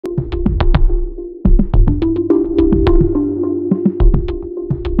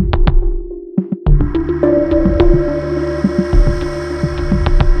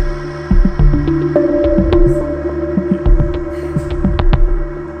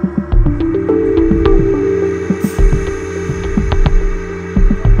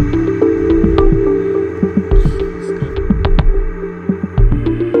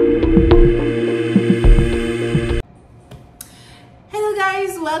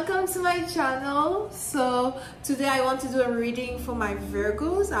welcome to my channel. So today I want to do a reading for my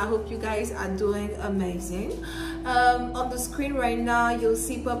Virgos. I hope you guys are doing amazing. On the screen right now you'll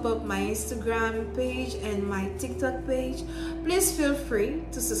see pop up my Instagram page and my TikTok page. Please feel free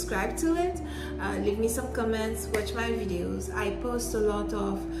to subscribe to it, leave me some comments, watch my videos. I post a lot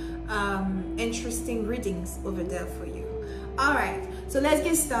of interesting readings over there for you. All right, so let's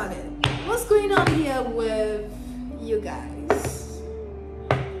get started. What's going on here with you guys,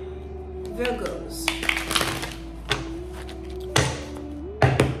 Virgos?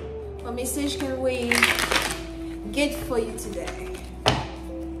 What message can we get for you today?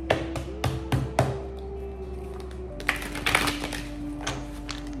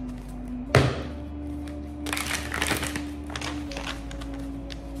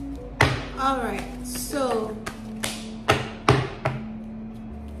 All right, so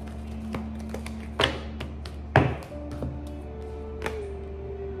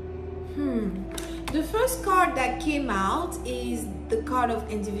the first card that came out is the card of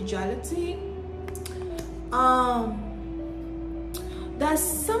individuality. There's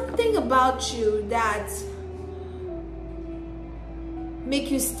something about you that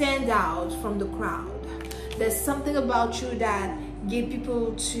make you stand out from the crowd. There's something about you that get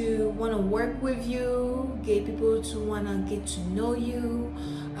people to want to work with you, get people to want to get to know you,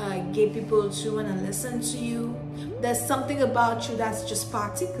 get people to want to listen to you. There's something about you that's just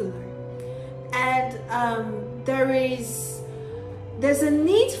particular. And there's a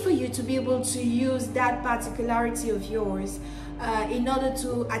need for you to be able to use that particularity of yours in order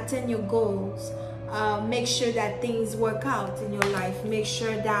to attain your goals. Make sure that things work out in your life. Make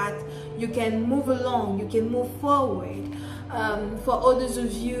sure that you can move along, you can move forward. For others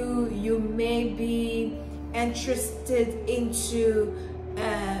of you, you may be interested into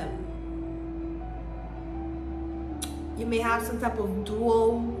you may have some type of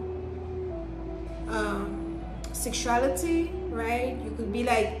dual sexuality, right? You could be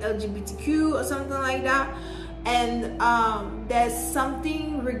like LGBTQ or something like that, and there's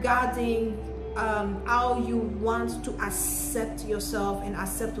something regarding how you want to accept yourself and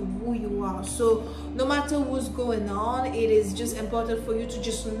accept who you are. So no matter what's going on, it is just important for you to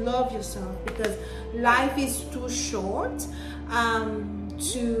just love yourself, because life is too short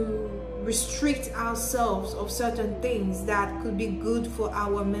to restrict ourselves of certain things that could be good for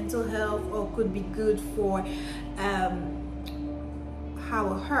our mental health or could be good for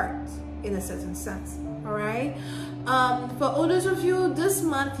our heart in a certain sense. All right, for others of you, this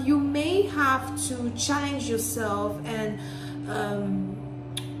month you may have to challenge yourself and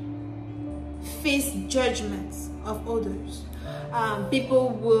face judgments of others. People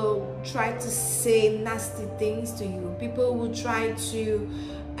will try to say nasty things to you. People will try to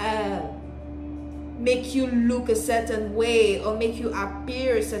make you look a certain way or make you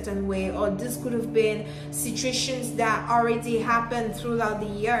appear a certain way, or this could have been situations that already happened throughout the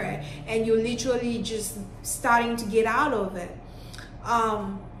year and you're literally just starting to get out of it.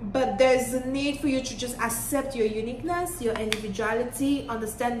 But there's a need for you to just accept your uniqueness, your individuality,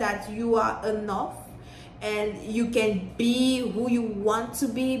 understand that you are enough and you can be who you want to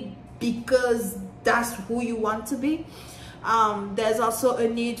be because that's who you want to be. There's also a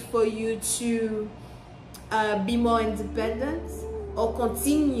need for you to be more independent or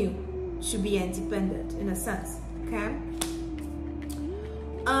continue to be independent in a sense, okay?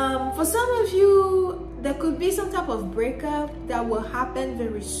 For some of you, there could be some type of breakup that will happen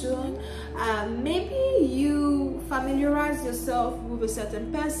very soon. Maybe you familiarize yourself with a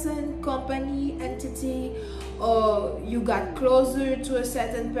certain person, company, entity, or you got closer to a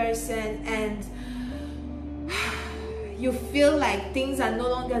certain person and you feel like things are no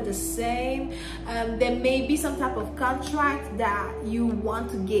longer the same. There may be some type of contract that you want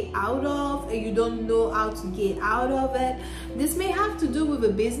to get out of and you don't know how to get out of it. This may have to do with a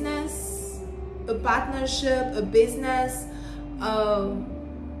business, a partnership, a business.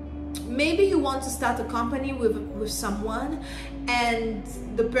 Maybe you want to start a company with someone and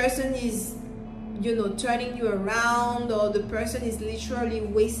the person is, you know, turning you around, or the person is literally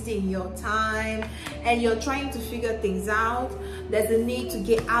wasting your time and you're trying to figure things out. There's a need to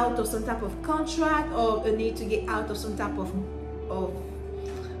get out of some type of contract or a need to get out of some type of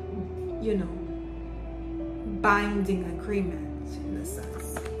you know, binding agreement in a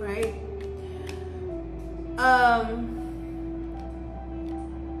sense, right?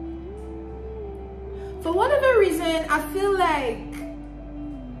 For whatever reason, I feel like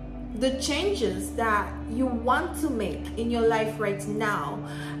the changes that you want to make in your life right now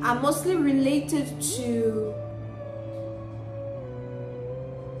are mostly related to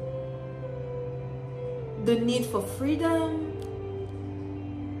the need for freedom,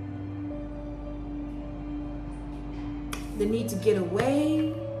 the need to get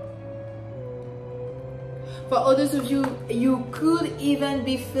away. For others of you, you could even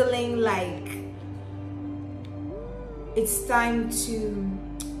be feeling like it's time to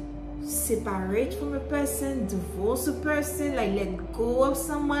separate from a person, divorce a person, like let go of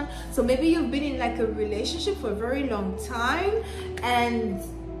someone. So maybe you've been in like a relationship for a very long time and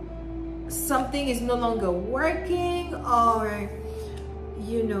something is no longer working, or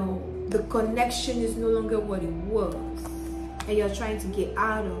you know, the connection is no longer what it was and you're trying to get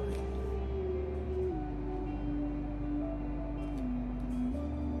out of it.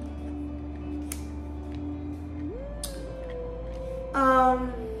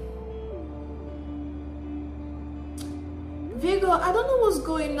 Virgo, I don't know what's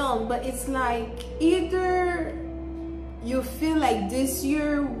going on, but it's like either you feel like this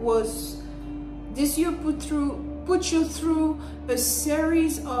year put you through a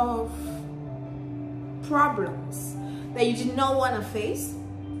series of problems that you did not want to face,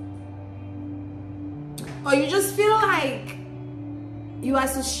 or you just feel like you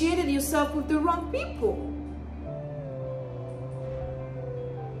associated yourself with the wrong people.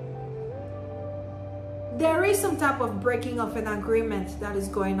 There is some type of breaking of an agreement that is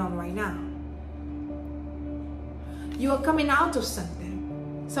going on right now. You are coming out of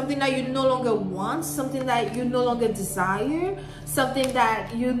something that you no longer want, something that you no longer desire, something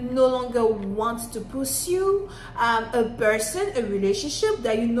that you no longer want to pursue, a person, a relationship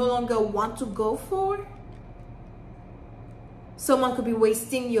that you no longer want to go for. Someone could be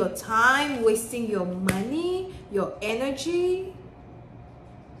wasting your time, wasting your money, your energy.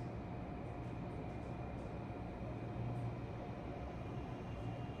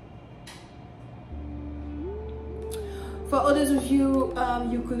 For others of you,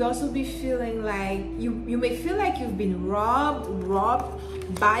 you could also be feeling like you may feel like you've been robbed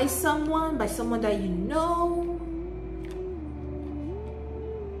by someone that you know.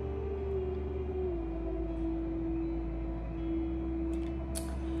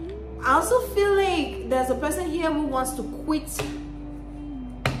 I also feel like there's a person here who wants to quit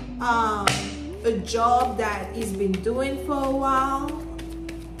a job that he's been doing for a while.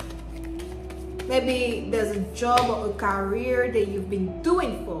 Maybe there's a job or a career that you've been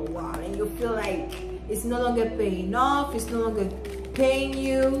doing for a while and you feel like it's no longer paying off, it's no longer paying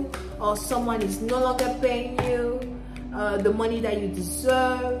you, or someone is no longer paying you the money that you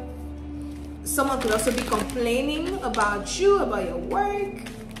deserve. Someone could also be complaining about you, about your work.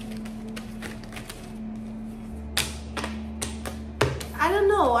 I don't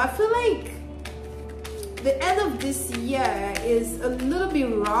know, I feel like the end of this year is a little bit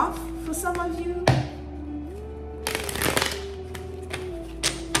rough for some of you.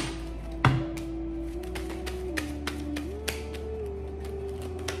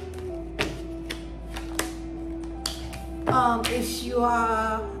 If you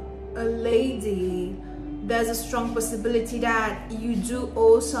are a lady, there's a strong possibility that you do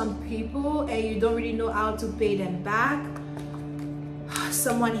owe some people and you don't really know how to pay them back.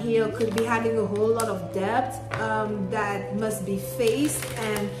 Someone here could be having a whole lot of debt that must be faced,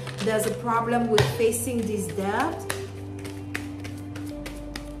 and there's a problem with facing this debt.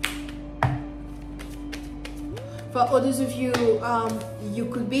 For others of you, you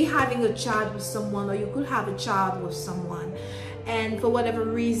could be having a child with someone, or you could have a child with someone, and for whatever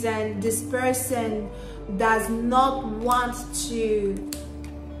reason this person does not want to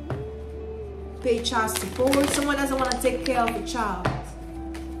pay child support. Someone doesn't want to take care of the child,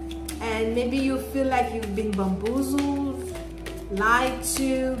 and maybe you feel like you've been bamboozled, lied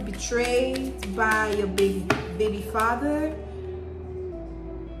to, betrayed by your baby father.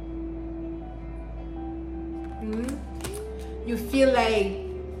 You feel like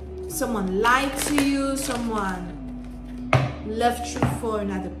someone lied to you, someone left you for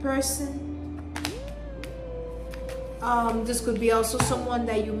another person. This could be also someone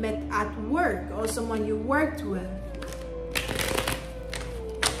that you met at work or someone you worked with.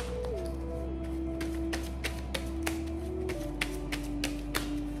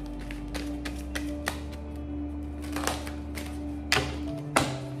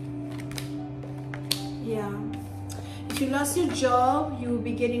 Yeah. If you lost your job, you will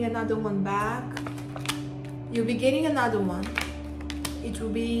be getting another one back. You'll be getting another one. It will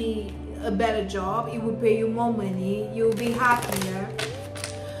be a better job. It will pay you more money. You'll be happier.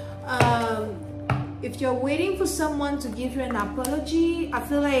 If you're waiting for someone to give you an apology, I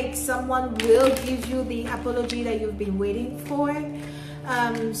feel like someone will give you the apology that you've been waiting for.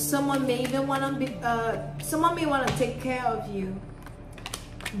 Someone may even want to be, someone may want to take care of you,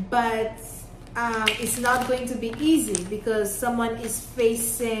 but it's not going to be easy because someone is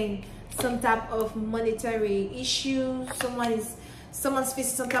facing some type of monetary issue. Someone's facing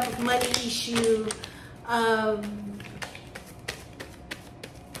some type of money issue.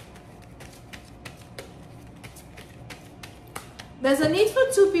 There's a need for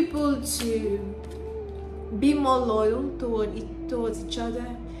two people to be more loyal towards each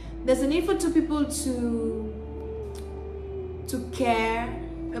other. There's a need for two people to care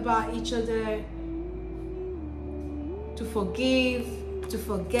about each other, to forgive, to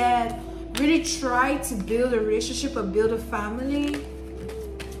forget, really try to build a relationship or build a family.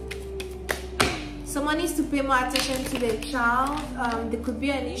 Someone needs to pay more attention to their child. There could be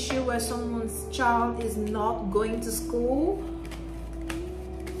an issue where someone's child is not going to school.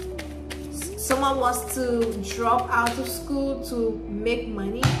 Someone wants to drop out of school to make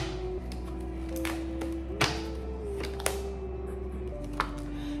money.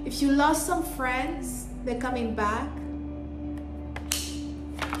 If you lost some friends, they're coming back.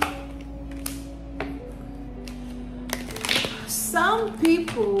 Some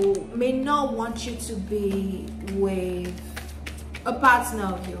people may not want you to be with a partner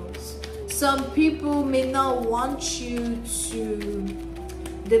of yours. Some people may not want you to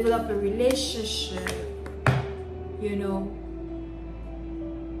develop a relationship, you know,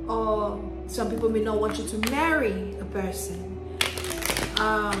 or some people may not want you to marry a person.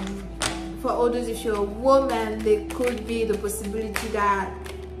 For others, if you're a woman, there could be the possibility that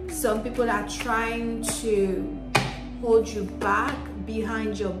some people are trying to hold you back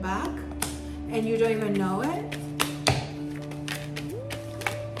behind your back and you don't even know it.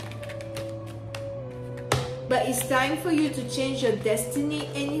 But it's time for you to change your destiny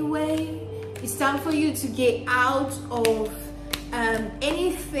anyway. It's time for you to get out of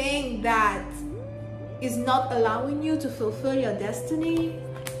anything that is not allowing you to fulfill your destiny.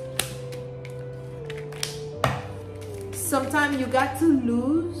 Sometimes you got to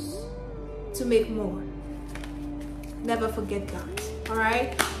lose to make more. Never forget that. All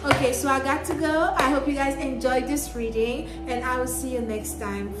right. Okay, so I got to go. I hope you guys enjoyed this reading, and I will see you next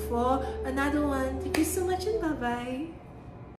time for another one. Thank you so much, and bye bye.